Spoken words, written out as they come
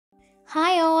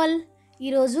Hi all!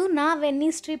 ఈరోజు నా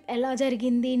వెన్నీస్ trip ఎలా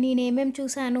జరిగింది, నేనేమేమి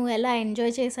చూశాను, ఎలా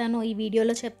ఎంజాయ్ చేశానో ఈ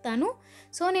వీడియోలో చెప్తాను.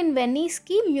 సో, నేను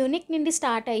వెన్నీస్‌కి మ్యూనిక్ నుండి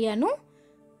స్టార్ట్ అయ్యాను.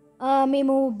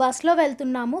 మేము బస్‌లో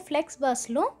వెళ్తున్నాము. ఫ్లెక్స్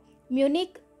బస్‌లో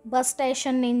మ్యూనిక్ బస్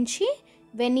స్టేషన్ నుంచి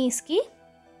వెనీస్‌కి.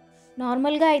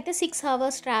 నార్మల్‌గా అయితే 6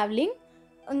 అవర్స్ ట్రావెలింగ్.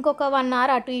 ఇంకొక 1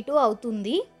 అవర్ అటు ఇటు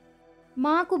అవుతుంది.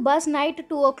 మాకు బస్ నైట్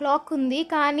 2:00 ఉంది.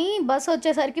 కానీ బస్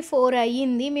వచ్చేసరికి 4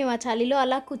 అయ్యింది. మేము ఆ చలిలో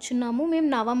అలా కూర్చున్నాము. మేము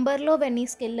నవంబర్‌లో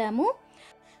వెనీస్‌కెళ్ళాము.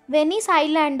 వెనీస్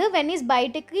ఐలాండ్, వెనీస్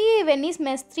బయటకి వెనీస్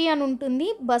మెస్త్రీ అని ఉంటుంది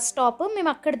బస్ స్టాప్. మేము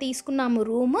అక్కడ తీసుకున్నాము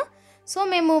రూమ్. సో,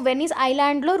 మేము వెనీస్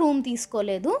ఐలాండ్‌లో రూమ్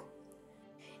తీసుకోలేదు.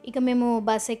 ఇక మేము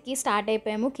బస్ ఎక్కి స్టార్ట్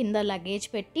అయిపోయాము. కింద లగేజ్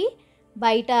పెట్టి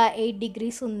బయట 8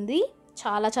 డిగ్రీస్ ఉంది.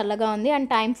 చాలా చల్లగా ఉంది. అండ్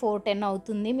టైం 4:10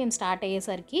 అవుతుంది మేము స్టార్ట్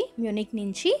అయ్యేసరికి మ్యూనిక్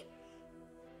నుంచి.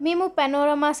 మేము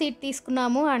పెనోరమా సీట్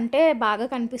తీసుకున్నాము. అంటే బాగా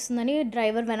కనిపిస్తుందని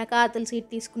డ్రైవర్ వెనకాతల సీట్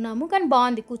తీసుకున్నాము. కానీ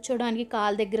బాగుంది, కూర్చోడానికి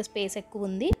కాలు దగ్గర స్పేస్ ఎక్కువ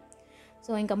ఉంది.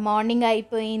 సో, ఇంకా మార్నింగ్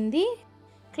అయిపోయింది.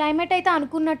 క్లైమేట్ అయితే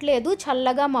అనుకున్నట్లేదు,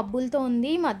 చల్లగా మబ్బులతో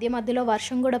ఉంది. మధ్య మధ్యలో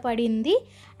వర్షం కూడా పడింది.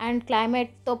 అండ్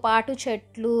క్లైమేట్తో పాటు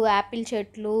చెట్లు, యాపిల్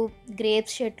చెట్లు,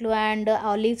 గ్రేప్స్ చెట్లు అండ్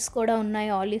ఆలివ్స్ కూడా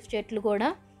ఉన్నాయి. ఆలివ్ చెట్లు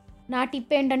కూడా. నా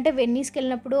టిప్ ఏంటంటే వెన్నీస్కి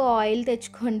వెళ్ళినప్పుడు ఆయిల్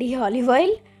తెచ్చుకోండి, ఆలివ్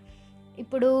ఆయిల్.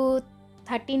 ఇప్పుడు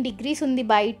 13 డిగ్రీస్ ఉంది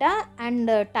బయట అండ్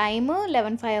టైమ్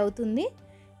 11:05 అవుతుంది.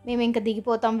 మేము ఇంకా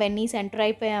దిగిపోతాం. వెన్నీస్ ఎంటర్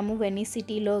అయిపోయాము వెన్నీస్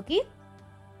సిటీలోకి.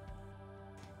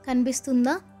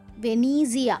 కనిపిస్తుందా?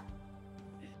 వెనీజియా.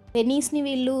 వెనీస్ని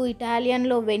వీళ్ళు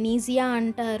ఇటాలియన్లో వెనీజియా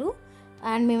అంటారు.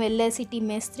 అండ్ మేము వెళ్ళే సిటీ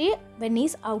మెస్త్రీ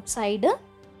వెనీస్ అవుట్ సైడ్.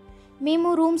 మేము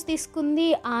రూమ్స్ తీసుకుంది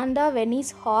ఆన్ ద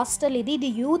వెనీస్ హాస్టల్.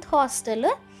 ఇది యూత్ హాస్టల్.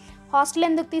 హాస్టల్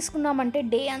ఎందుకు తీసుకున్నామంటే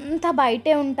డే అంతా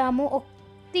బయటే ఉంటాము.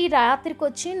 రాత్రికి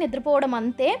వచ్చి నిద్రపోవడం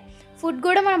అంతే. ఫుడ్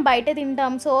కూడా మనం బయటే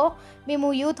తింటాం. సో, మేము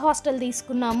యూత్ హాస్టల్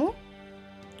తీసుకున్నాము.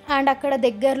 అండ్ అక్కడ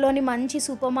దగ్గరలోని మంచి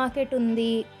సూపర్ మార్కెట్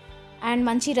ఉంది. అండ్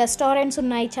మంచి రెస్టారెంట్స్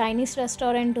ఉన్నాయి. చైనీస్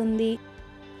రెస్టారెంట్ ఉంది.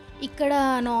 ఇక్కడ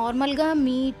నార్మల్గా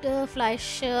మీట్,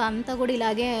 ఫ్లెష్ అంతా కూడా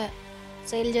ఇలాగే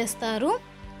సేల్ చేస్తారు.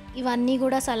 ఇవన్నీ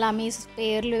కూడా సలామీస్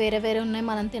పేర్లు వేరే వేరే ఉన్నాయి.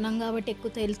 మనం తినం కాబట్టి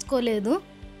ఎక్కువ తెలుసుకోలేదు.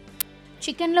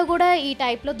 చికెన్లో కూడా ఈ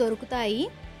టైప్లో దొరుకుతాయి.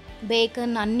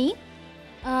 బేకన్ అన్నీ.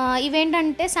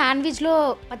 ఇవేంటంటే శాండ్విచ్లో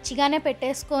పచ్చిగానే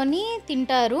పెట్టేసుకొని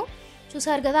తింటారు.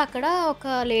 చూసారు కదా, అక్కడ ఒక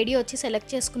లేడీ వచ్చి సెలెక్ట్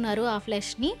చేసుకున్నారు ఆ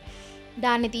ఫ్లెష్ని.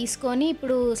 దాన్ని తీసుకొని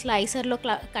ఇప్పుడు స్లైసర్లో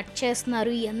కట్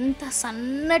చేస్తున్నారు. ఎంత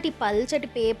సన్నటి పల్చటి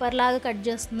పేపర్ లాగా కట్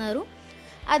చేస్తున్నారు.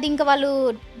 అది ఇంకా వాళ్ళు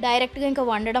డైరెక్ట్గా ఇంకా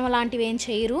వండడం అలాంటివి ఏం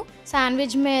చేయరు.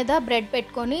 శాండ్విచ్ మీద బ్రెడ్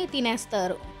పెట్టుకొని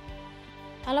తినేస్తారు.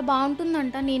 అలా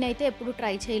బాగుంటుందంట. నేనైతే ఎప్పుడు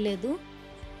ట్రై చేయలేదు.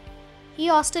 ఈ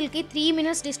హాస్టల్కి 3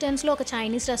 మినిట్స్ డిస్టెన్స్లో ఒక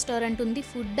చైనీస్ రెస్టారెంట్ ఉంది.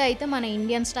 ఫుడ్ అయితే మన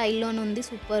ఇండియన్ స్టైల్లోనే ఉంది.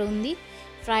 సూపర్ ఉంది.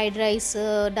 ఫ్రైడ్ రైస్,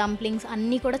 డంప్లింగ్స్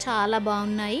అన్నీ కూడా చాలా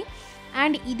బాగున్నాయి.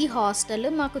 అండ్ ఇది హాస్టల్.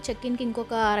 మాకు చెక్ఇన్కి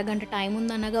ఇంకొక అరగంట టైం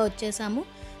ఉందనగా వచ్చేసాము.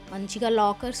 మంచిగా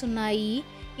లాకర్స్ ఉన్నాయి.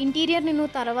 ఇంటీరియర్ నేను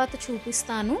తర్వాత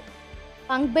చూపిస్తాను.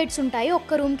 బంక్ బెడ్స్ ఉంటాయి.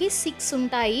 ఒక్క రూమ్కి 6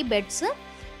 ఉంటాయి బెడ్స్.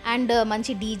 అండ్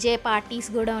మంచి డీజే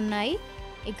పార్టీస్ కూడా ఉన్నాయి.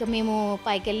 ఇక మేము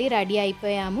పైకెళ్ళి రెడీ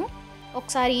అయిపోయాము.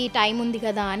 ఒకసారి టైం ఉంది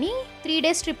కదా అని 3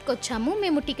 డేస్ ట్రిప్కి వచ్చాము.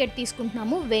 మేము టికెట్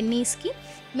తీసుకుంటున్నాము వెన్నీస్కి.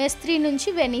 మెస్త్రీ నుంచి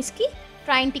వెనీస్కి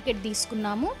ట్రైన్ టికెట్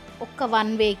తీసుకున్నాము ఒక్క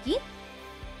 1 వేకి.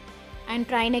 అండ్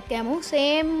ట్రైన్ ఎక్కాము.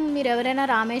 సేమ్ మీరు ఎవరైనా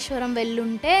రామేశ్వరం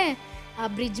వెళ్ళుంటే ఆ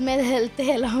బ్రిడ్జ్ మీద వెళ్తే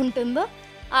ఎలా ఉంటుందో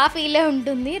ఆ ఫీలే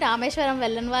ఉంటుంది. రామేశ్వరం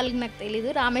వెళ్ళని వాళ్ళకి నాకు తెలీదు,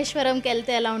 రామేశ్వరంకి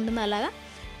వెళ్తే ఎలా ఉంటుందో అలాగా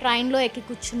ట్రైన్లో ఎక్కి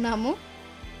కూర్చున్నాము.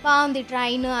 బాగుంది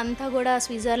ట్రైన్ అంతా కూడా.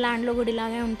 స్విట్జర్లాండ్లో కూడా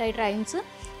ఇలాగే ఉంటాయి ట్రైన్స్.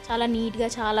 చాలా నీట్గా,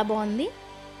 చాలా బాగుంది.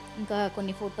 ఇంకా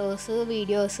కొన్ని ఫొటోస్,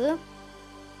 వీడియోస్.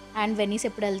 అండ్ వెనీస్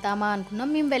ఎప్పుడు వెళ్తామా అనుకున్నాం.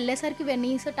 మేము వెళ్ళేసరికి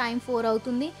వెనీస్ టైం 4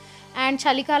 అవుతుంది. అండ్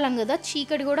చలికాలం కదా,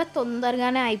 చీకటి కూడా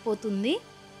తొందరగానే అయిపోతుంది.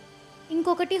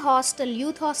 ఇంకొకటి హాస్టల్,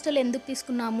 యూత్ హాస్టల్ ఎందుకు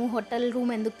తీసుకున్నాము, హోటల్ రూమ్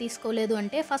ఎందుకు తీసుకోలేదు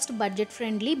అంటే ఫస్ట్ బడ్జెట్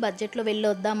ఫ్రెండ్లీ, బడ్జెట్లో వెళ్ళి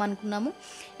వద్దాం అనుకున్నాము.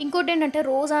 ఇంకోటి ఏంటంటే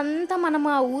రోజంతా మనం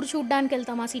ఆ ఊరు చూడ్డానికి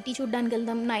వెళ్తాం, ఆ సిటీ చూడ్డానికి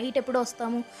వెళ్తాం, నైట్ ఎప్పుడు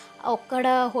వస్తాము. అక్కడ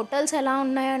హోటల్స్ ఎలా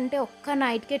ఉన్నాయంటే ఒక్క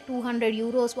నైట్కే 200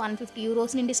 యూరోస్, 150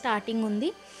 యూరోస్ నుండి స్టార్టింగ్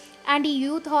ఉంది. అండ్ ఈ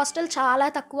యూత్ హాస్టల్ చాలా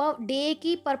తక్కువ.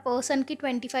 డేకి పర్ పర్సన్కి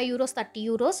 25 యూరోస్, 30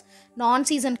 యూరోస్ నాన్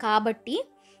సీజన్ కాబట్టి.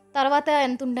 తర్వాత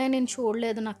ఎంత ఉంటాయో నేను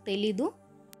చూడలేదు, నాకు తెలీదు.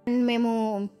 అండ్ మేము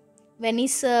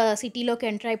వెనీస్ సిటీలోకి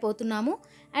ఎంటర్ అయిపోతున్నాము.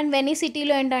 అండ్ వెనీస్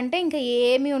సిటీలో ఏంటంటే ఇంకా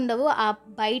ఏమీ ఉండవు. ఆ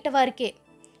బయట వరకే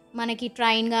మనకి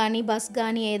ట్రైన్ కానీ బస్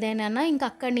కానీ ఏదైనా. ఇంకా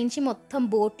అక్కడి నుంచి మొత్తం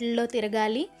బోట్లలో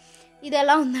తిరగాలి. ఇది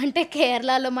ఎలా ఉందంటే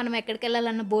కేరళలో మనం ఎక్కడికి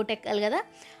వెళ్ళాలన్న బోట్ ఎక్కాలి కదా,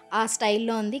 ఆ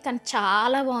స్టైల్లో ఉంది. కానీ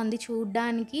చాలా బాగుంది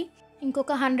చూడ్డానికి.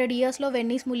 ఇంకొక 100 ఇయర్స్లో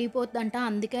వెన్నీస్ మునిగిపోతుందంట.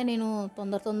 అందుకే నేను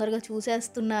తొందరగా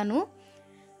చూసేస్తున్నాను.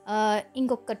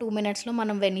 ఇంకొక 2 మినిట్స్లో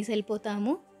మనం వెన్నీస్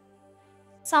వెళ్ళిపోతాము.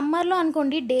 సమ్మర్‌లో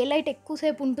అనుకోండి డే లైట్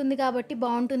ఎక్కువసేపు ఉంటుంది కాబట్టి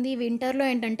బావుంటుంది. వింటర్‌లో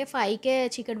ఏంటంటే 5కే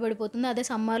చీకటి పడిపోతుంది. అదే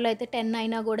సమ్మర్‌లో అయితే 10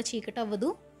 అయినా గూడా చీకటవ్వదు.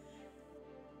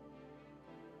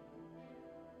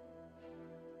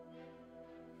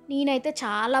 నేనైతే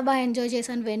చాలా ఎంజాయ్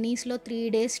చేశాను వెనీస్‌లో 3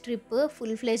 డేస్ ట్రిప్.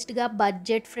 ఫుల్ ఫ్లెడ్జ్డ్‌గా,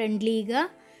 బడ్జెట్ ఫ్రెండ్లీగా.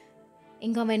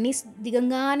 ఇంకా వెనీస్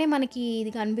దిగంగానే మనకి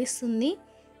ఇది కనిపిస్తుంది.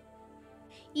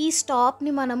 ఈ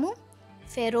స్టాప్‌ని మనము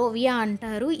ఫెరోవియా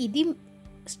అంటారు. ఇది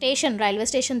station, railway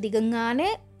station దిగంగానే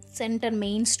centre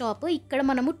main stop. ఇక్కడ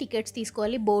మనము టికెట్స్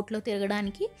తీసుకోవాలి బోట్‌లో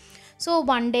తిరగడానికి. సో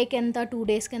 1 డేకి ఎంత, 2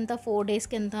 డేస్‌కి ఎంత, 4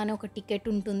 డేస్‌కి ఎంత అని ఒక టికెట్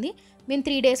ఉంటుంది. మేము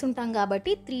 3 డేస్ ఉంటాం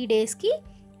కాబట్టి 3 డేస్‌కి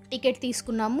టికెట్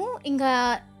తీసుకున్నాము. ఇంకా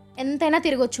ఎంతైనా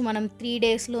తిరగొచ్చు మనం 3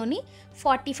 డేస్‌లోని.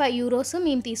 €45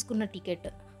 మేము తీసుకున్న టికెట్.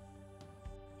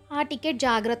 ఆ టికెట్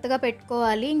జాగ్రత్తగా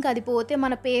పెట్టుకోవాలి. ఇంక అది పోతే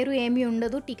మన పేరు ఏమీ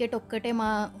ఉండదు. టికెట్ ఒక్కటే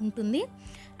ఉంటుంది.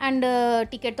 అండ్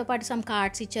టికెట్‌తో పాటు సమ్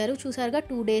కార్డ్స్ ఇచ్చారు. చూసారుగా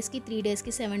 2 డేస్‌కి, 3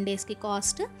 డేస్‌కి, 7 డేస్‌కి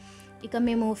కాస్ట్. ఇక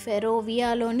మేము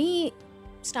ఫెరోవియాలోని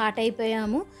స్టార్ట్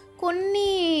అయిపోయాము. కొన్ని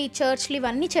చర్చ్‌లు,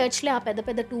 ఇవన్నీ చర్చ్‌లే, ఆ పెద్ద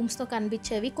పెద్ద టూమ్స్‌తో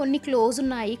కనిపించేవి. కొన్ని క్లోజ్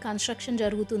ఉన్నాయి, కన్‌స్ట్రక్షన్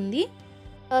జరుగుతుంది.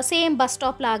 సేమ్ బస్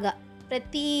స్టాప్ లాగా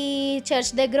ప్రతి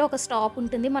చర్చ్ దగ్గర ఒక స్టాప్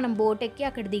ఉంటుంది. మనం బోట్ ఎక్కి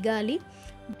అక్కడ దిగాలి.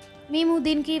 మేము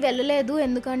దీనికి వెళ్ళలేదు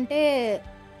ఎందుకంటే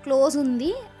క్లోజ్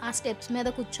ఉంది. ఆ స్టెప్స్ మీద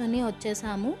కూర్చొని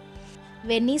వచ్చేసాము.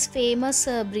 వెనీస్ ఫేమస్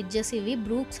బ్రిడ్జెస్ ఇవి.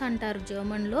 బ్రూక్స్ అంటారు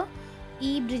జర్మన్‌లో.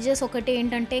 ఈ బ్రిడ్జెస్ ఒకటి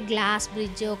ఏంటంటే గ్లాస్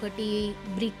బ్రిడ్జ్, ఒకటి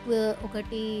బ్రిక్,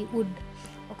 ఒకటి వుడ్,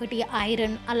 ఒకటి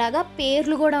ఐరన్, అలాగా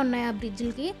పేర్లు కూడా ఉన్నాయి ఆ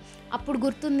బ్రిడ్జ్‌లకి. అప్పుడు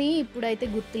గుర్తుంది, ఇప్పుడైతే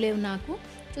గుర్తులేవు నాకు.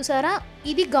 చూసారా,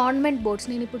 ఇది గవర్నమెంట్ బోట్స్.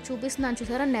 నేను ఇప్పుడు చూపిస్తున్నాను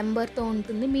చూసారా, నెంబర్తో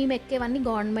ఉంటుంది. మేము ఎక్కేవన్నీ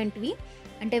గవర్నమెంట్వి,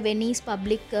 అంటే వెనీస్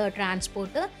పబ్లిక్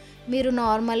ట్రాన్స్పోర్ట్. మీరు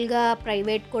నార్మల్గా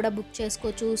ప్రైవేట్ కూడా బుక్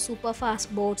చేసుకోవచ్చు. Super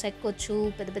fast boats ఎక్కొచ్చు.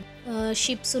 పెద్ద పెద్ద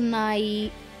షిప్స్ ఉన్నాయి.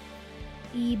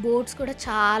 ఈ బోట్స్ కూడా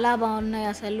చాలా బాగున్నాయి,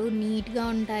 అసలు నీట్గా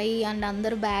ఉంటాయి. అండ్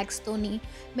అందరూ బ్యాగ్స్తోని,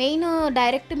 మెయిన్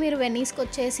డైరెక్ట్ మీరు వెనీస్కి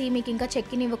వచ్చేసి మీకు ఇంకా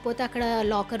చెక్ ఇన్ ఇవ్వకపోతే అక్కడ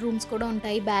లాకర్ రూమ్స్ కూడా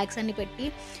ఉంటాయి. బ్యాగ్స్ అన్ని పెట్టి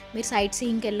మీరు సైట్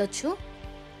సీయింగ్కి వెళ్ళొచ్చు.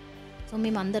 సో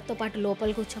మేము అందరితో పాటు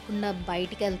లోపలికి వచ్చకుండా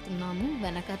బయటికి వెళ్తున్నాము.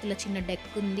 వెనకాతల చిన్న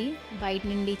డెక్ ఉంది, బయట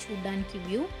నుండి చూడడానికి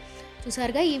వ్యూ.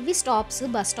 చూసారుగా, ఇవి స్టాప్స్,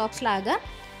 బస్ స్టాప్స్ లాగా.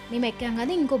 మేము ఎక్కాం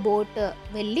కదా, ఇంకో బోట్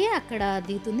వెళ్ళి అక్కడ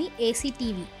దిగుతుంది.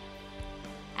 ఏసీటీవీ,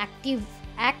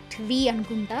 యాక్ట్ వి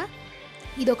అనుకుంటా.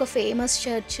 ఇది ఒక ఫేమస్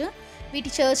చర్చ్.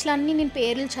 వీటి చర్చ్లన్నీ నేను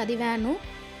పేర్లు చదివాను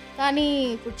కానీ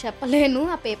ఇప్పుడు చెప్పలేను,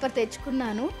 ఆ పేపర్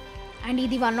తెచ్చుకున్నాను. అండ్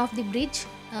ఇది వన్ ఆఫ్ ది బ్రిడ్జ్.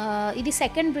 ఇది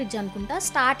సెకండ్ బ్రిడ్జ్ అనుకుంటా.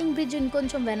 స్టార్టింగ్ బ్రిడ్జ్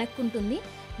ఇంకొంచెం వెనక్కి ఉంటుంది,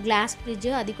 గ్లాస్ బ్రిడ్జ్.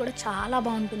 అది కూడా చాలా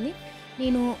బాగుంటుంది.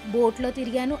 నేను బోట్లో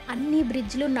తిరిగాను, అన్ని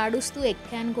బ్రిడ్జ్లు నడుస్తూ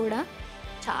ఎక్కాను కూడా.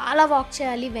 చాలా వాక్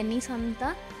చేయాలి వెనీస్ అంతా.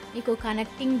 మీకు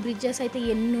కనెక్టింగ్ బ్రిడ్జెస్ అయితే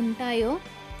ఎన్ని ఉంటాయో.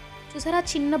 చూసారా,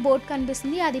 చిన్న బోట్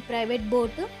కనిపిస్తుంది, అది ప్రైవేట్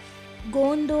బోట్.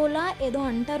 గోందోలా ఏదో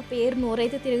అంటారు పేరు,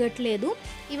 నోరైతే తిరగట్లేదు.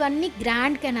 ఇవన్నీ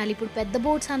గ్రాండ్ కెనాల్. ఇప్పుడు పెద్ద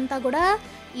బోట్స్ అంతా కూడా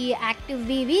ఈ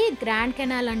యాక్టివ్వి గ్రాండ్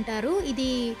కెనాల్ అంటారు. ఇది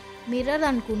మిర్రర్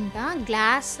అనుకుంటా,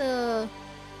 గ్లాస్.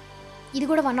 ఇది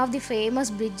కూడా one of the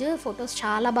famous bridge. Photos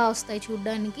చాలా బాగా వస్తాయి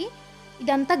చూడడానికి.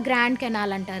 ఇదంతా గ్రాండ్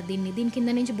కెనాల్ అంటారు దీన్ని. దీని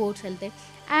కింద నుంచి బోట్స్ వెళ్తాయి.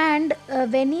 అండ్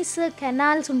వెనీస్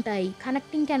కెనాల్స్ ఉంటాయి,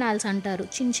 కనెక్టింగ్ కెనాల్స్ అంటారు.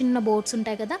 చిన్న చిన్న బోట్స్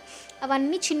ఉంటాయి కదా,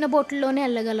 అవన్నీ చిన్న బోట్లలోనే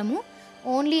వెళ్ళగలము.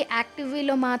 ఓన్లీ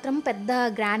యాక్టివ్లో మాత్రం పెద్ద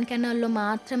గ్రాండ్ కెనాల్లో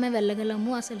మాత్రమే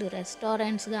వెళ్ళగలము. అసలు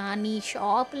రెస్టారెంట్స్ కానీ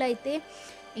షాపులు అయితే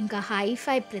ఇంకా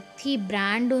హైఫై, ప్రతి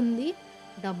బ్రాండ్ ఉంది.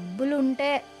 డబ్బులు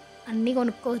ఉంటే అన్నీ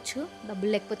కొనుక్కోవచ్చు,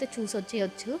 డబ్బులు లేకపోతే చూసి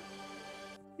వచ్చేయచ్చు.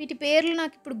 వీటి పేర్లు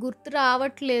నాకు ఇప్పుడు గుర్తు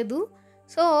రావట్లేదు.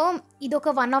 సో ఇదొక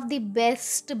one of the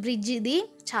best bridge. ఇది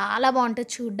చాలా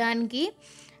బాగుంటుంది చూడ్డానికి.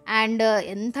 అండ్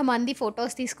ఎంతమంది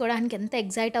ఫొటోస్ తీసుకోవడానికి ఎంత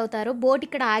ఎగ్జైట్ అవుతారో. బోట్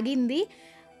ఇక్కడ ఆగింది,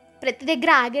 ప్రతి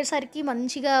దగ్గర ఆగేసరికి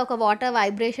మంచిగా ఒక వాటర్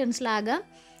వైబ్రేషన్స్ లాగా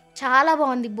చాలా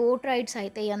బాగుంది. బోట్ రైడ్స్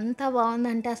అయితే ఎంత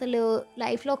బాగుందంటే అసలు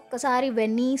లైఫ్లో ఒక్కసారి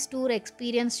వెనీస్ టూర్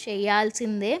ఎక్స్పీరియన్స్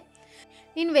చేయాల్సిందే.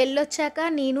 నేను వెళ్ళొచ్చాక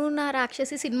నేను నా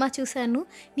రాక్షసి సినిమా చూశాను.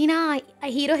 నేను ఆ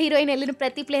హీరో హీరోయిన్ వెళ్ళిన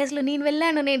ప్రతి ప్లేస్లో నేను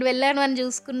వెళ్ళాను అని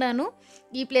చూసుకున్నాను.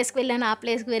 ఈ ప్లేస్కి వెళ్ళాను, ఆ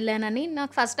ప్లేస్కి వెళ్ళానని.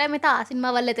 నాకు ఫస్ట్ టైం అయితే ఆ సినిమా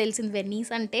వల్లే తెలిసింది వెనీస్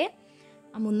అంటే.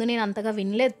 ఆ ముందు నేను అంతగా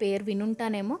వినలేదు, పేరు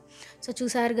వినుంటానేమో. సో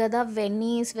చూసారు కదా,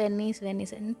 వెనీస్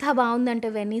ఎంత బాగుందంటే.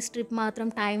 వెనీస్ ట్రిప్ మాత్రం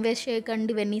టైం వేస్ట్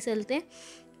చేయకండి. వెనీస్ వెళ్తే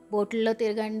బోట్లలో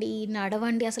తిరగండి,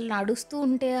 నడవండి. అసలు నడుస్తూ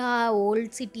ఉంటే ఆ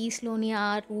ఓల్డ్ సిటీస్లోని ఆ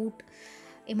రూట్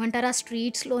ఏమంటారు, ఆ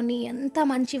స్ట్రీట్స్లోని ఎంత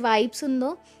మంచి వైబ్స్ ఉందో.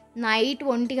 నైట్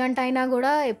 1 గంట అయినా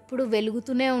కూడా ఎప్పుడు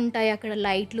వెలుగుతూనే ఉంటాయి అక్కడ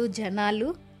లైట్లు, జనాలు.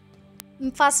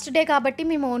 ఫస్ట్ డే కాబట్టి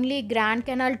మేము ఓన్లీ గ్రాండ్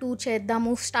కెనాల్ టూర్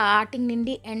చేద్దాము, స్టార్టింగ్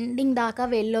నుండి ఎండింగ్ దాకా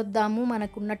వెళ్ళొద్దాము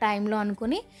మనకున్న టైంలో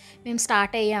అనుకుని మేము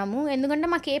స్టార్ట్ అయ్యాము. ఎందుకంటే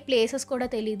మాకు ఏ ప్లేసెస్ కూడా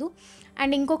తెలీదు.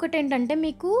 అండ్ ఇంకొకటి ఏంటంటే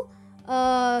మీకు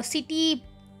సిటీ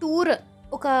టూర్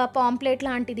ఒక పాంప్లెట్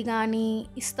లాంటిది కానీ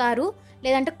ఇస్తారు,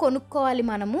 లేదంటే కొనుక్కోవాలి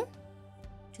మనము.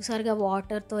 చూసారుగా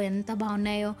వాటర్తో ఎంత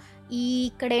బాగున్నాయో.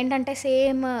 ఇక్కడ ఏంటంటే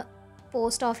same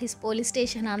post office, police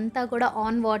station అంతా కూడా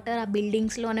ఆన్ వాటర్, ఆ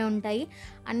బిల్డింగ్స్లోనే ఉంటాయి.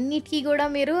 అన్నిటికీ కూడా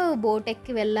మీరు బోట్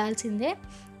ఎక్కి వెళ్ళాల్సిందే.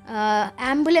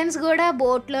 అంబులెన్స్ కూడా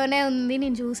బోట్లోనే ఉంది,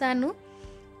 నేను చూశాను.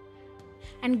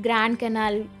 అండ్ గ్రాండ్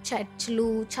కెనాల్, చర్చ్లు,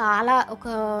 చాలా ఒక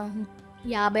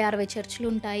 50-60 చర్చ్లు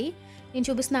ఉంటాయి. నేను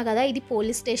చూపిస్తున్నా కదా, ఇది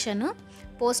పోలీస్ స్టేషన్,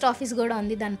 పోస్ట్ ఆఫీస్ కూడా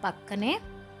ఉంది దాని పక్కనే.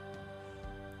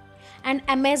 అండ్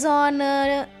అమెజాన్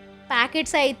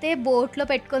ప్యాకెట్స్ అయితే బోట్లో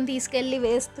పెట్టుకొని తీసుకెళ్ళి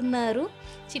వేస్తున్నారు,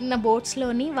 చిన్న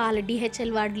బోట్స్లోని. వాళ్ళ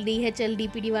డిహెచ్ఎల్ వాళ్ళు డిహెచ్ఎల్,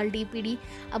 డిపిడి వాళ్ళు డిపిడి,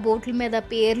 ఆ బోట్ల మీద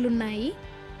పేర్లు ఉన్నాయి.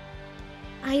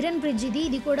 ఐరన్ బ్రిడ్జ్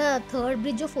ఇది కూడా 3rd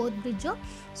బ్రిడ్జో 4th బ్రిడ్జో.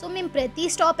 సో మేము ప్రతి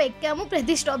స్టాప్ ఎక్కాము,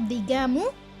 ప్రతి స్టాప్ దిగాము,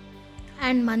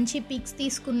 అండ్ మంచి పిక్స్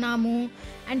తీసుకున్నాము,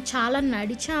 అండ్ చాలా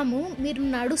నడిచాము. మీరు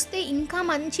నడిస్తే ఇంకా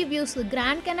మంచి వ్యూస్.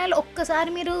 గ్రాండ్ కెనాల్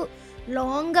ఒక్కసారి మీరు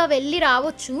లాంగ్గా వెళ్ళి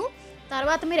రావచ్చు,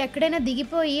 తర్వాత మీరు ఎక్కడైనా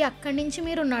దిగిపోయి అక్కడి నుంచి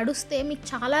మీరు నడిస్తే మీకు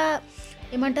చాలా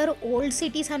ఏమంటారు ఓల్డ్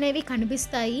సిటీస్ అనేవి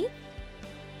కనిపిస్తాయి.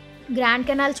 గ్రాండ్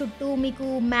కెనాల్ చుట్టూ మీకు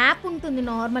మ్యాప్ ఉంటుంది,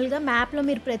 నార్మల్గా మ్యాప్లో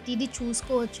మీరు ప్రతిదీ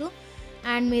చూసుకోవచ్చు.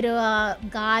 అండ్ మీరు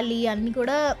గాలి అన్నీ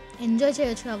కూడా ఎంజాయ్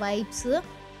చేయొచ్చు, ఆ వైబ్స్.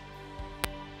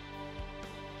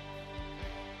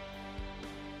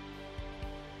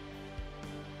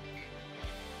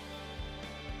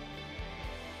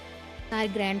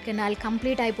 గ్రాండ్ కెనాల్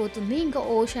కంప్లీట్ అయిపోతుంది, ఇంకా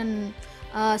ఓషన్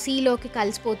సీలోకి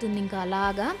కలిసిపోతుంది ఇంకా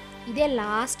అలాగా. ఇదే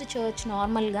లాస్ట్ చర్చ్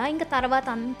నార్మల్గా. ఇంకా తర్వాత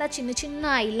అంతా చిన్న చిన్న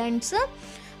ఐలాండ్స్,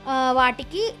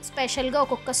 వాటికి స్పెషల్గా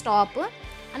ఒక్కొక్క స్టాప్,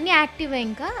 అన్నీ యాక్టివ్.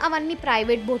 ఇంకా అవన్నీ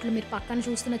ప్రైవేట్ బోట్లు, మీరు పక్కన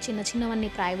చూస్తున్న చిన్న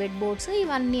చిన్నవన్నీ ప్రైవేట్ బోట్స్,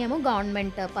 ఇవన్నీ ఏమో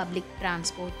government public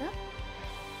transport.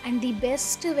 And the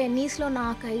best వెనీస్లో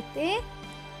నాకైతే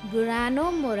గురానో,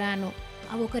 మొరానో,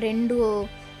 అవి ఒక 2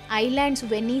 ఐలాండ్స్.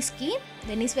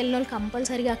 వెనీస్ వెళ్ళిన వాళ్ళు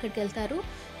కంపల్సరీగా అక్కడికి వెళ్తారు.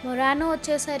 మొరానో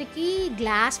వచ్చేసరికి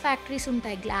గ్లాస్ ఫ్యాక్టరీస్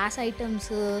ఉంటాయి, గ్లాస్ ఐటమ్స్,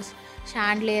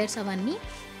 షాండ్లియర్స్ అవన్నీ.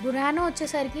 గురానో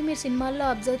వచ్చేసరికి మీరు సినిమాల్లో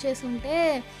అబ్జర్వ్ చేసి ఉంటే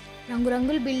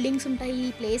రంగురంగుల బిల్డింగ్స్ ఉంటాయి. ఈ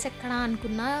ప్లేస్ ఎక్కడ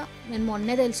అనుకున్నా, నేను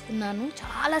మొన్నే తెలుసుకున్నాను,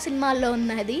 చాలా సినిమాల్లో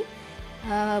ఉన్నది.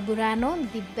 గురానో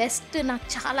ది బెస్ట్, నాకు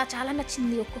చాలా చాలా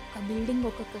నచ్చింది. ఒక్కొక్క బిల్డింగ్,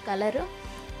 ఒక్కొక్క కలర్.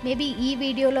 మేబీ ఈ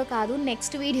వీడియోలో కాదు,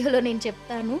 నెక్స్ట్ వీడియోలో నేను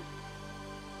చెప్తాను,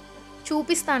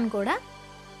 చూపిస్తాను కూడా.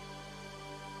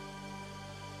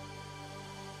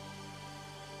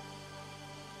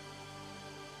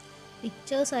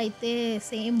 పిక్చర్స్ అయితే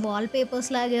సేమ్ వాల్పేపర్స్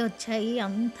లాగే వచ్చాయి,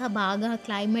 అంత బాగా.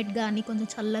 క్లైమేట్ కానీ కొంచెం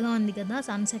చల్లగా ఉంది కదా,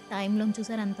 సన్సెట్ టైంలో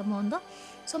చూసారు ఎంత బాగుందో.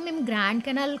 సో మేము గ్రాండ్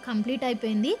కెనాల్ కంప్లీట్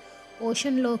అయిపోయింది,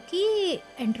 ఓషన్లోకి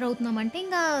ఎంటర్ అవుతున్నామంటే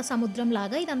ఇంకా సముద్రం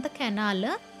లాగా. ఇదంతా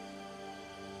కెనాల్.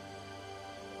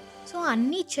 సో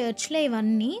అన్ని చర్చ్లే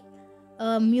ఇవన్నీ.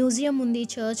 మ్యూజియం ఉంది,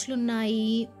 చర్చ్లు ఉన్నాయి,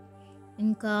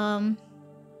 ఇంకా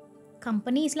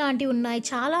కంపెనీస్ లాంటివి ఉన్నాయి,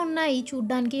 చాలా ఉన్నాయి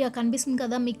చూడ్డానికి. కనిపిస్తుంది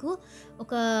కదా మీకు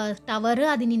ఒక టవర్,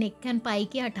 అది నేను ఎక్కాను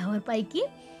పైకి. ఆ టవర్ పైకి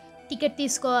టికెట్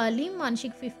తీసుకోవాలి,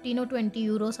 మనిషికి 15-20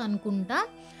 యూరోస్ అనుకుంటా.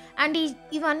 అండ్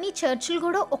ఇవన్నీ చర్చ్లు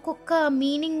కూడా ఒక్కొక్క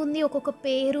మీనింగ్ ఉంది, ఒక్కొక్క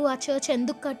పేరు. ఆ చర్చ్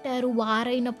ఎందుకు కట్టారు,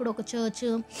 వారైనప్పుడు ఒక చర్చ్,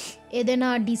 ఏదైనా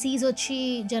డిసీజ్ వచ్చి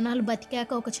జనాలు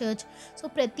బతికాక ఒక చర్చ్. సో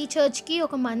ప్రతి చర్చ్కి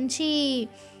ఒక మంచి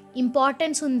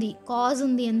ఇంపార్టెన్స్ ఉంది, కాజ్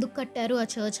ఉంది, ఎందుకు కట్టారు ఆ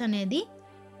చర్చ్ అనేది.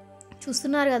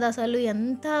 చూస్తున్నారు కదా అసలు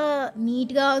ఎంత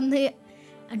నీట్గా ఉంది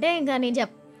అంటే, ఇంకా నేను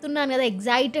చెప్తున్నాను కదా,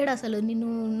 ఎగ్జైటెడ్ అసలు. నేను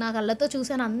నా కళ్ళతో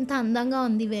చూసాను, అంత అందంగా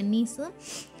ఉంది వెన్నీస్.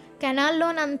 కెనాల్లో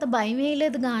అంత భయం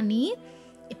వేయలేదు, కానీ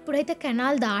ఎప్పుడైతే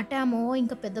కెనాల్ దాటామో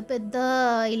ఇంకా పెద్ద పెద్ద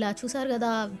ఇలా చూసారు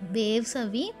కదా వేవ్స్,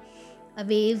 అవి ఆ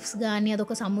వేవ్స్ కానీ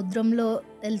అదొక సముద్రంలో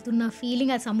వెళ్తున్న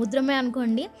ఫీలింగ్, అది సముద్రమే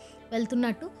అనుకోండి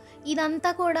వెళ్తున్నట్టు. ఇదంతా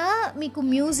కూడా మీకు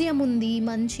మ్యూజియం ఉంది,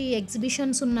 మంచి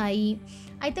ఎగ్జిబిషన్స్ ఉన్నాయి.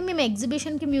 అయితే మేము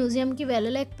ఎగ్జిబిషన్కి, మ్యూజియంకి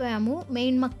వెళ్ళలేకపోయాము,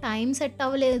 మెయిన్ మాకు టైం సెట్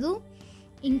అవ్వలేదు.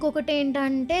 ఇంకొకటి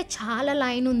ఏంటంటే చాలా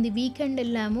లైన్ ఉంది, వీకెండ్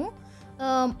వెళ్ళాము.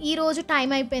 ఈరోజు టైం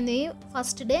అయిపోయింది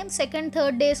ఫస్ట్ డే. సెకండ్,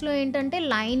 థర్డ్ డేస్లో ఏంటంటే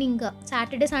లైన్ ఇంకా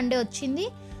సాటర్డే, సండే వచ్చింది,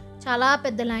 చాలా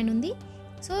పెద్ద లైన్ ఉంది.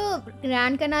 సో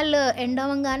గ్రాండ్ కెనాల్ ఎండ్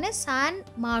అవ్వగానే శాన్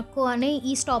మార్కో అనే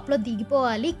ఈ స్టాప్లో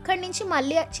దిగిపోవాలి. ఇక్కడి నుంచి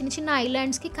మళ్ళీ చిన్న చిన్న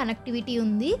ఐలాండ్స్కి కనెక్టివిటీ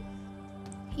ఉంది.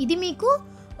 ఇది మీకు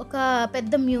ఒక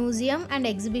పెద్ద మ్యూజియం అండ్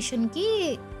ఎగ్జిబిషన్కి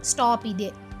స్టాప్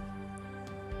ఇదే.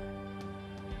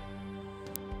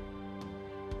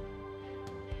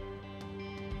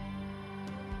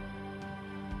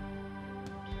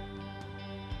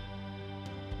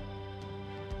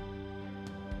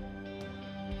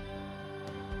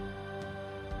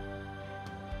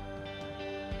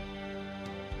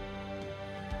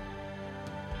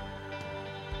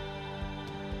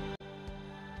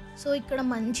 సో ఇక్కడ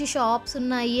మంచి షాప్స్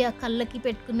ఉన్నాయి, ఆ కళ్ళకి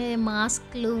పెట్టుకునే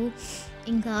మాస్క్లు,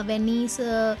 ఇంకా వెనీస్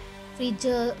ఫ్రిడ్జ్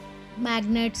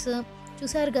మ్యాగ్నెట్స్.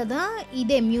 చూసారు కదా,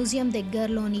 ఇదే మ్యూజియం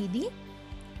దగ్గరలోని ఇది.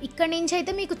 ఇక్కడ నుంచి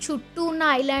అయితే మీకు చుట్టూ ఉన్న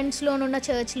ఐలాండ్స్లోనున్న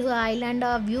చర్చ్లు ఐలాండ్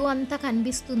ఆ వ్యూ అంతా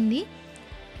కనిపిస్తుంది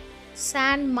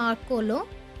శాన్ మార్కోలో.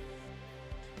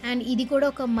 అండ్ ఇది కూడా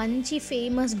ఒక మంచి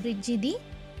ఫేమస్ బ్రిడ్జ్, ఇది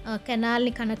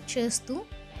కెనాల్ని కనెక్ట్ చేస్తూ.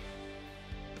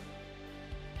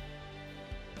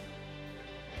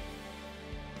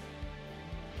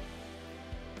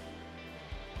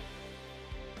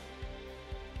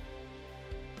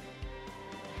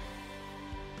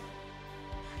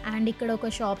 అండ్ ఇక్కడ ఒక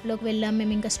షాప్లోకి వెళ్ళాం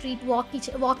మేము. ఇంకా స్ట్రీట్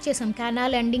వాక్ చేసాం,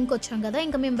 కెనాల్ ఎండింగ్కి వచ్చాం కదా,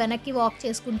 ఇంకా మేము వెనక్కి వాక్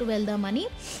చేసుకుంటూ వెళ్దామని.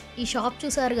 ఈ షాప్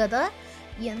చూసారు కదా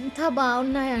ఎంత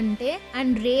బాగున్నాయంటే,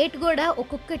 అండ్ రేట్ కూడా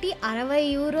ఒక్కొక్కటి 60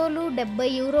 యూరోలు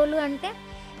 70 యూరోలు, అంటే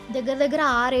దగ్గర దగ్గర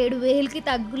 6-7 వేలకి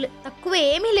తక్కువ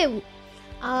ఏమీ లేవు.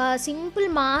 సింపుల్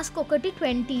మాస్క్ ఒకటి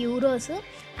 20 యూరోస్.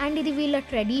 అండ్ ఇది వీళ్ళ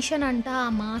ట్రెడిషన్ అంట,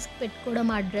 ఆ మాస్క్ పెట్టుకోవడం,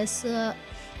 ఆ డ్రెస్,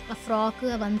 ఆ ఫ్రాక్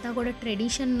అవంతా కూడా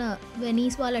ట్రెడిషన్,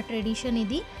 వెనీస్ వాళ్ళ ట్రెడిషన్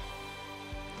ఇది.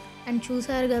 అండ్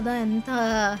చూసారు కదా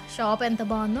షాప్ ఎంత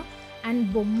బాగుందో. అండ్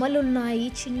బొమ్మలు ఉన్నాయి,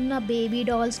 చిన్న బేబీ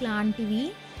డాల్స్ లాంటివి.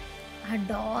 ఆ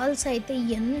డాల్స్ అయితే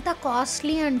ఎంత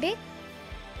కాస్ట్లీ అంటే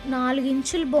 4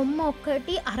 ఇంచుల బొమ్మ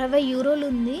ఒక్కటి 60 యూరోలు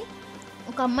ఉంది.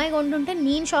 ఒక అమ్మాయి కొంటుంటే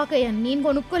నేను షాక్ అయ్యాను, నేను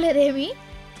కొనుక్కోలేదేమి.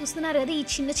 చూస్తున్నారు కదా ఈ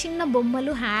చిన్న చిన్న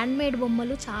బొమ్మలు, హ్యాండ్మేడ్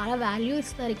బొమ్మలు, చాలా వాల్యూ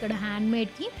ఇస్తారు ఇక్కడ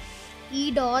హ్యాండ్మేడ్కి. ఈ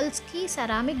డాల్స్కి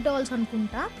సెరామిక్ డాల్స్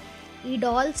అనుకుంటా, ఈ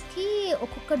డాల్స్కి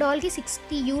ఒక్కొక్క డాల్కి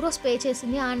 60 యూరోస్ పే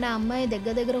చేసింది. అండ్ ఆ అమ్మాయి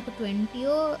దగ్గర దగ్గర ఒక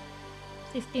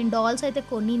 20-15 డాల్స్ అయితే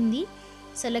కొనింది,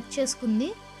 సెలెక్ట్ చేసుకుంది.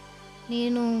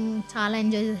 నేను చాలా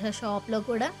ఎంజాయ్ చేసాను షాప్లో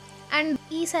కూడా. అండ్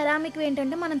ఈ సెరామిక్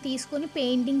ఏంటంటే మనం తీసుకొని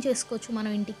పెయింటింగ్ చేసుకోవచ్చు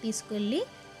మనం ఇంటికి తీసుకెళ్ళి.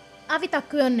 అవి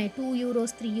తక్కువే ఉన్నాయి, 2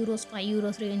 యూరోస్ 3 యూరోస్ 5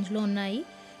 యూరోస్ రేంజ్లో ఉన్నాయి.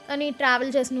 కానీ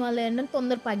ట్రావెల్ చేసిన వాళ్ళు ఏంటంటే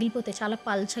తొందర పగిలిపోతాయి, చాలా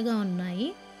పల్చగా ఉన్నాయి.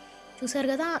 చూసారు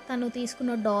కదా తను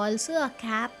తీసుకున్న డాల్స్, ఆ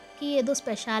క్యాప్కి ఏదో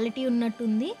స్పెషాలిటీ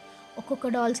ఉన్నట్టుంది. ఒక్కొక్క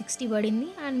డాల్ 60 పడింది.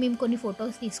 అండ్ మేము కొన్ని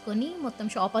ఫొటోస్ తీసుకొని మొత్తం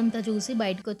షాప్ అంతా చూసి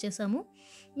బయటకు వచ్చేసాము.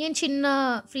 నేను చిన్న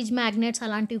ఫ్రిడ్జ్ మ్యాగ్నెట్స్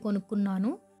అలాంటివి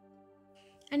కొనుక్కున్నాను.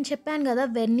 అండ్ చెప్పాను కదా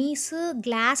వెనీస్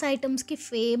గ్లాస్ ఐటమ్స్కి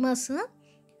ఫేమస్,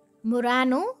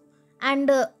 మొరానో.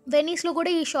 అండ్ వెనీస్లో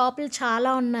కూడా ఈ షాపులు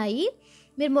చాలా ఉన్నాయి.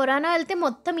 మీరు మొరానో వెళ్తే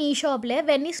మొత్తం ఈ షాప్లే.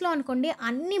 వెనీస్లో అనుకోండి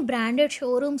అన్ని బ్రాండెడ్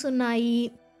షోరూమ్స్ ఉన్నాయి,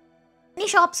 అన్ని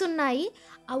షాప్స్ ఉన్నాయి.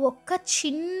 ఆ ఒక్క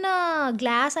చిన్న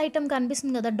గ్లాస్ ఐటమ్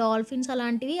కనిపిస్తుంది కదా డాల్ఫిన్స్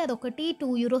అలాంటివి, అదొకటి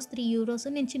 2 యూరోస్ 3 యూరోస్.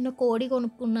 నేను చిన్న కోడి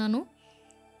కొనుక్కున్నాను.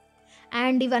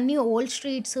 అండ్ ఇవన్నీ old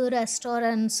streets,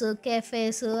 restaurants,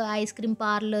 cafes, ice cream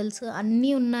parlours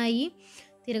అన్నీ ఉన్నాయి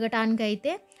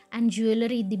తిరగటానికైతే. And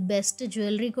jewellery, the best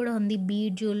jewellery కూడా ఉంది,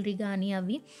 బీడ్ జ్యువెలరీ కానీ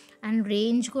అవి. అండ్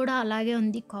రేంజ్ కూడా అలాగే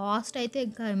ఉంది. కాస్ట్ అయితే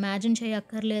ఇంకా ఇమాజిన్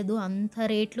చేయక్కర్లేదు, అంత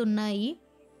రేట్లు ఉన్నాయి.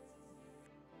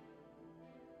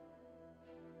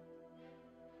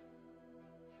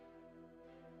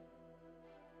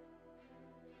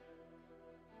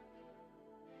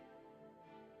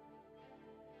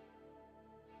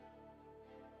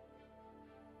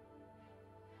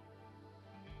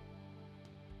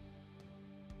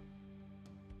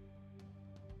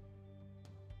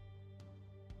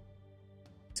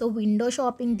 So window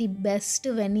shopping the best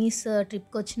Venice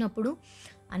ట్రిప్కి వచ్చినప్పుడు.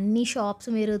 అన్ని షాప్స్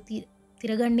మీరు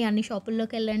తిరగండి, అన్ని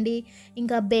షాపుల్లోకి వెళ్ళండి.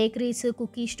 ఇంకా bakeries,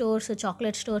 cookie stores,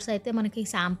 chocolate stores అయితే మనకి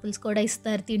శాంపుల్స్ కూడా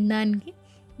ఇస్తారు తినడానికి.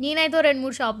 నేనైతే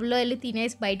 2-3 షాపుల్లో వెళ్ళి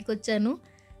తినేసి బయటకు వచ్చాను.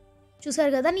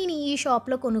 చూసారు కదా నేను ఈ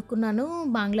షాప్లో కొనుక్కున్నాను,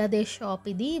 బంగ్లాదేశ్ షాప్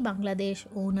ఇది, బంగ్లాదేశ్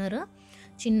ఓనర్.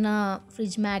 చిన్న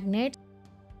ఫ్రిడ్జ్ మ్యాగ్నెట్.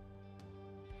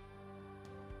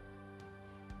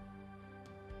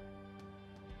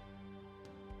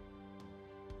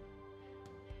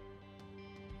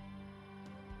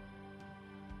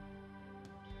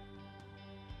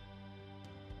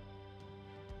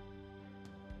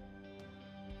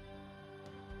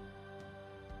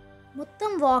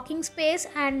 మొత్తం వాకింగ్ స్పేస్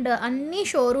అండ్ అన్ని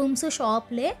షోరూమ్స్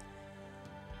షాప్లే.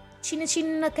 చిన్న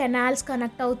చిన్న కెనాల్స్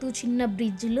కనెక్ట్ అవుతూ చిన్న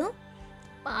బ్రిడ్జ్లు,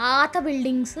 పాత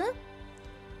బిల్డింగ్స్.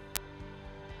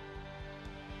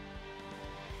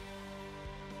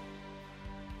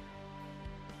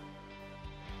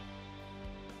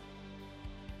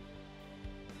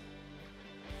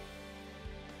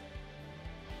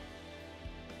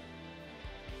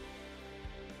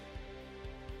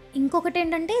 ఇంకొకటి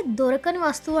ఏంటంటే దొరకని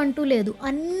వస్తువు అంటూ లేదు,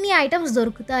 అన్ని ఐటమ్స్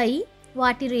దొరుకుతాయి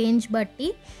వాటి రేంజ్ బట్టి.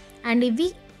 అండ్ ఇవి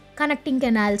కనెక్టింగ్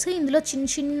కెనాల్స్, ఇందులో చిన్న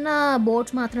చిన్న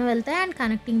బోట్స్ మాత్రమే వెళ్తాయి అండ్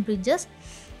కనెక్టింగ్ బ్రిడ్జెస్.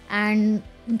 అండ్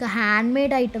ఇంకా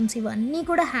హ్యాండ్మేడ్ ఐటమ్స్, ఇవన్నీ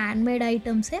కూడా హ్యాండ్మేడ్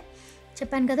ఐటమ్సే.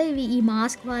 చెప్పాను కదా ఇవి ఈ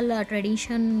మాస్క్ వాళ్ళ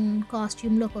ట్రెడిషన్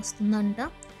కాస్ట్యూమ్లోకి వస్తుందంట.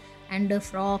 అండ్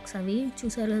ఫ్రాక్స్ అవి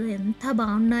చూసారు కదా ఎంత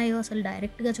బాగున్నాయో, అసలు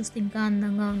డైరెక్ట్గా చూస్తే ఇంకా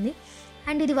అందంగా ఉంది.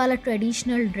 అండ్ ఇది వాళ్ళ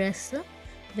ట్రెడిషనల్ డ్రెస్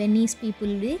వెనీస్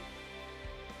పీపుల్ది.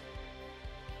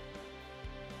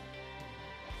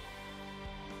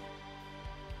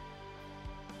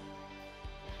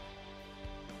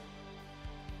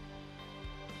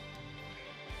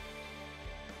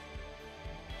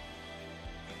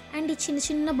 అండ్ ఈ చిన్న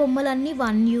చిన్న బొమ్మలన్నీ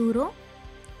 €1.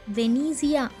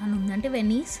 వెనీజియా అని ఉంది, అంటే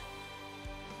వెనీస్.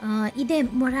 ఇదే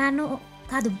మొరానో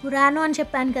కాదు, బురానో అని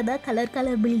చెప్పాను కదా,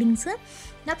 కలర్ బిల్డింగ్స్.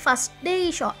 నాకు ఫస్ట్ డే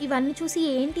ఇవన్నీ చూసి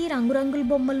ఏంటి రంగురంగుల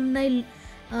బొమ్మలు ఉన్నాయి,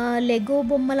 లెగో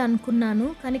బొమ్మలు అనుకున్నాను.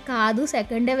 కానీ కాదు,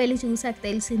 సెకండ్ డే వెళ్ళి చూసాక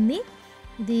తెలిసింది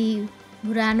ఇది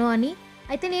బురానో అని.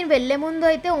 అయితే నేను వెళ్ళే ముందు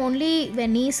అయితే ఓన్లీ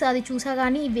వెనీస్ అది చూసా,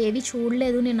 కానీ ఇవేవి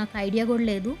చూడలేదు, నేను నాకు ఐడియా కూడా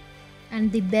లేదు. అండ్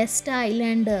ది బెస్ట్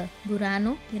ఐలాండ్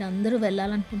బురానో, మీరు అందరూ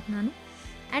వెళ్ళాలనుకుంటున్నాను.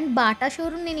 అండ్ బాటా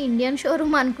షోరూమ్ నేను ఇండియన్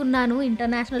షోరూమ్ అనుకున్నాను,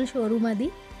 ఇంటర్నేషనల్ షోరూమ్ అది.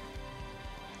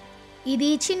 ఇది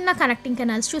చిన్న కనెక్టింగ్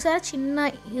కెనాల్స్ చూసారా, చిన్న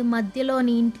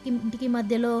మధ్యలోని ఇంటికి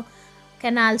మధ్యలో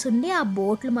కెనాల్స్ ఉండి ఆ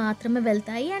బోట్లు మాత్రమే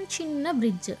వెళ్తాయి. అండ్ చిన్న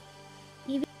బ్రిడ్జ్,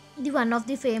 ఇది one of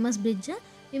the famous bridge.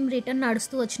 మేము రిటర్న్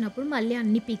నడుస్తూ వచ్చినప్పుడు మళ్ళీ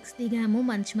అన్ని పిక్స్ దిగాము,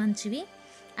 మంచివి.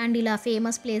 అండ్ ఇలా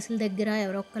ఫేమస్ ప్లేసుల దగ్గర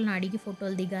ఎవరో ఒకరిని అడిగి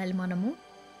ఫోటోలు దిగాలి మనము.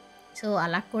 సో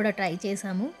అలా కూడా ట్రై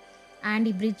చేసాము. అండ్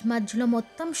ఈ బ్రిడ్జ్ మధ్యలో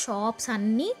మొత్తం షాప్స్,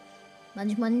 అన్నీ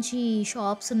మంచి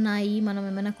షాప్స్ ఉన్నాయి మనం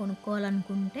ఏమైనా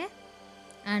కొనుక్కోవాలనుకుంటే.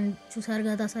 అండ్ చూసారు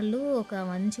కదా, అసలు ఒక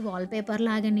మంచి వాల్పేపర్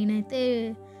లాగా, నేనైతే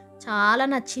చాలా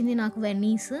నచ్చింది నాకు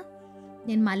వెనీస్.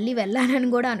 నేను మళ్ళీ వెళ్ళాలని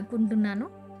కూడా అనుకుంటున్నాను.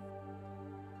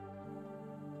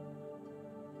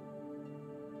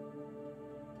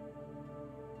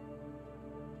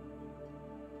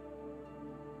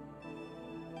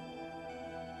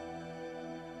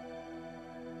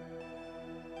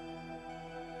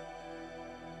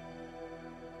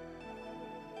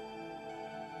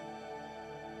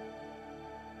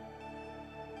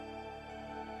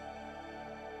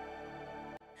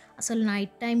 అసలు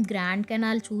నైట్ టైం గ్రాండ్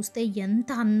కెనాల్ చూస్తే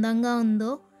ఎంత అందంగా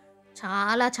ఉందో,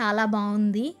 చాలా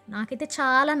బాగుంది, నాకైతే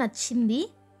చాలా నచ్చింది.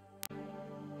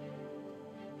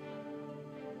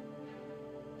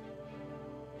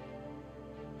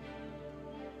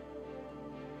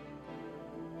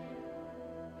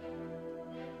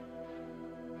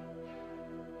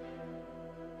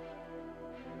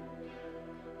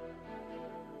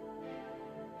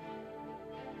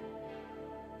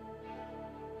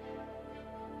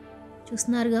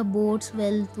 చూస్తున్నారుగా బోట్స్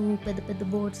వెళ్తూ, పెద్ద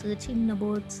బోట్స్, చిన్న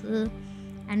బోట్స్.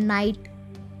 అండ్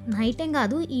నైట్ ఏం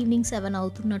కాదు, ఈవినింగ్ 7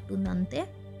 అవుతున్నట్టుంది అంతే.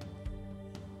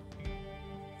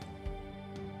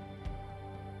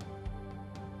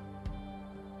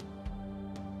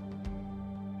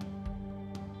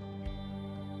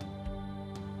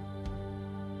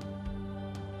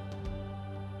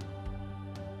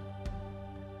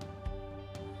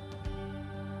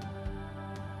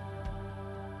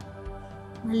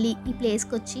 మళ్ళీ ఈ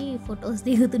ప్లేస్కి వచ్చి ఫొటోస్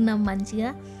దిగుతున్నాం మంచిగా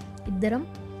ఇద్దరం.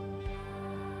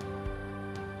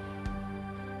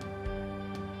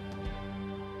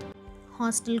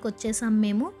 హాస్టల్కి వచ్చేసాం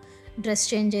మేము, డ్రెస్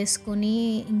చేంజ్ చేసుకొని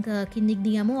ఇంకా కిందికి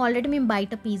దిగాము. ఆల్రెడీ మేము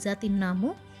బయట పిజ్జా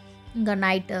తిన్నాము, ఇంకా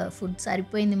నైట్ ఫుడ్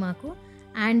సరిపోయింది మాకు.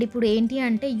 అండ్ ఇప్పుడు ఏంటి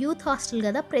అంటే యూత్ హాస్టల్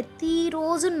కదా,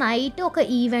 ప్రతిరోజు నైట్ ఒక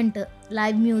ఈవెంట్,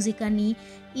 లైవ్ మ్యూజిక్ అని.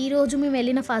 ఈరోజు మేము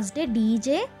వెళ్ళిన ఫస్ట్ డే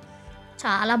డీజే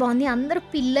చాలా బాగుంది, అందరూ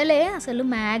పిల్లలే, అసలు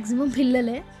మ్యాక్సిమం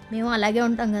పిల్లలే, మేము అలాగే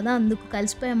ఉంటాం కదా, అందుకు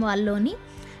కలిసిపోయాము వాళ్ళలోని.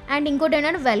 అండ్ ఇంకోటి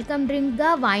ఏంటంటే వెల్కమ్ డ్రింక్గా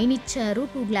వైన్ ఇచ్చారు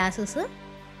 2 గ్లాసెస్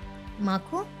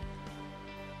మాకు.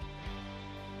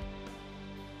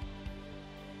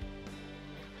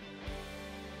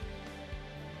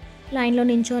 లైన్లో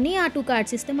నించొని ఆ 2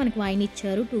 కార్డ్స్ ఇస్తే మనకు వైన్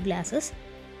ఇచ్చారు 2 గ్లాసెస్.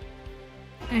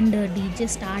 అండ్ డీజే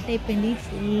స్టార్ట్ అయిపోయింది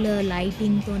ఫుల్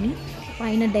లైటింగ్తో.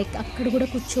 పైన డెక్ అక్కడ కూడా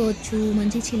కూర్చోవచ్చు,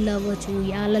 మంచి చిల్ అవ్వచ్చు,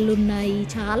 యాలలు ఉన్నాయి,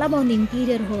 చాలా బాగుంది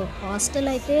ఇంటీరియర్. హాస్టల్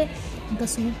అయితే ఇంకా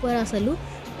సూపర్ అసలు.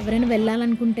 ఎవరైనా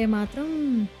వెళ్ళాలనుకుంటే మాత్రం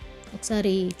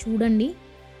ఒకసారి చూడండి.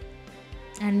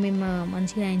 అండ్ మేము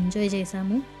మంచిగా ఎంజాయ్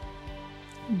చేసాము.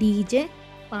 డీజే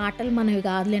పాటలు మనవి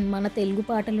కాదులేండి, మన తెలుగు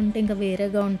పాటలు ఉంటే ఇంకా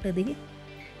వేరేగా ఉంటుంది.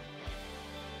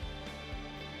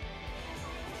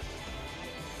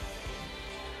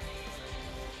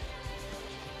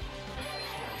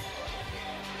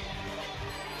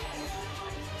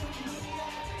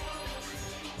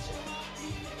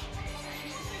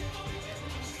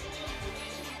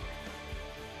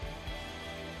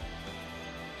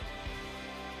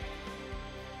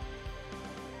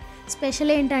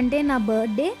 స్పెషల్ ఏంటంటే నా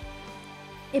బర్త్డే,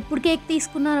 ఎప్పుడు కేక్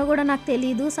తీసుకున్నానో కూడా నాకు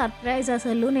తెలీదు, సర్ప్రైజ్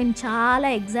అసలు. నేను చాలా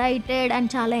ఎగ్జైటెడ్ అండ్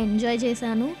చాలా ఎంజాయ్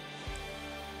చేశాను.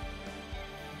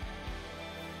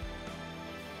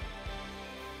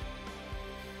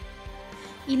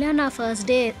 ఇలా నా first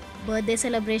day birthday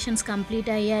celebrations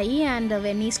complete అయ్యాయి. అండ్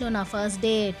వెనీస్లో నా ఫస్ట్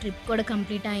డే ట్రిప్ కూడా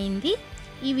కంప్లీట్ అయ్యింది.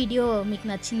 ఈ వీడియో మీకు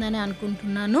నచ్చిందని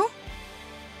అనుకుంటున్నాను.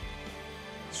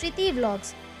 శృతి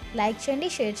వ్లాగ్స్ లైక్ చేయండి,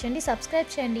 షేర్ చేయండి, సబ్స్క్రైబ్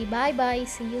చేయండి. Bye bye,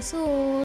 see you soon.